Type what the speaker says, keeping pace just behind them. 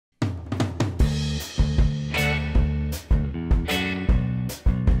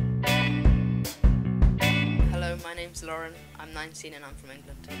name's Lauren, I'm 19 and I'm from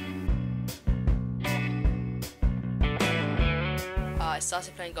England. I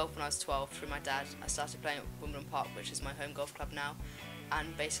started playing golf when I was 12 through my dad. I started playing at Wimbledon Park, which is my home golf club now,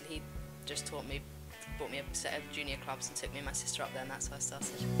 and basically he just bought me a set of junior clubs and took me and my sister up there, and that's how I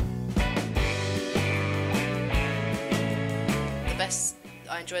started.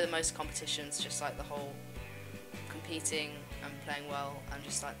 I enjoy the most competitions, just like the whole competing and playing well, and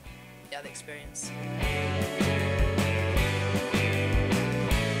just like, yeah, the experience.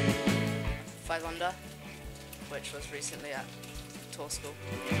 5 under, which was recently at tour school.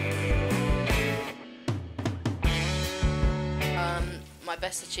 My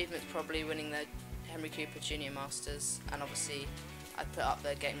best achievement is probably winning the Henry Cooper Junior Masters, and obviously I put up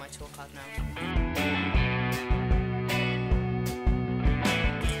there getting my tour card now.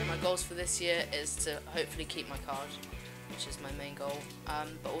 My goals for this year is to hopefully keep my card, which is my main goal,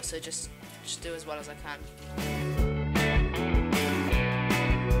 but also just do as well as I can.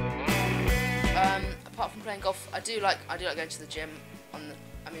 Apart from playing golf, I do like going to the gym.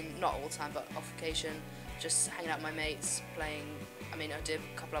 Not all the time, but off occasion, just hanging out with my mates, playing. I do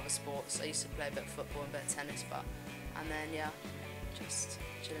a couple other sports. I used to play a bit of football and a bit of tennis, and then yeah, just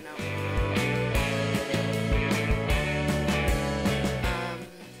chilling out.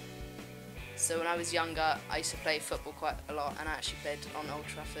 So when I was younger, I used to play football quite a lot, and I actually played on Old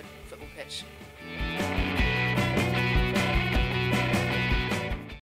Trafford football pitch.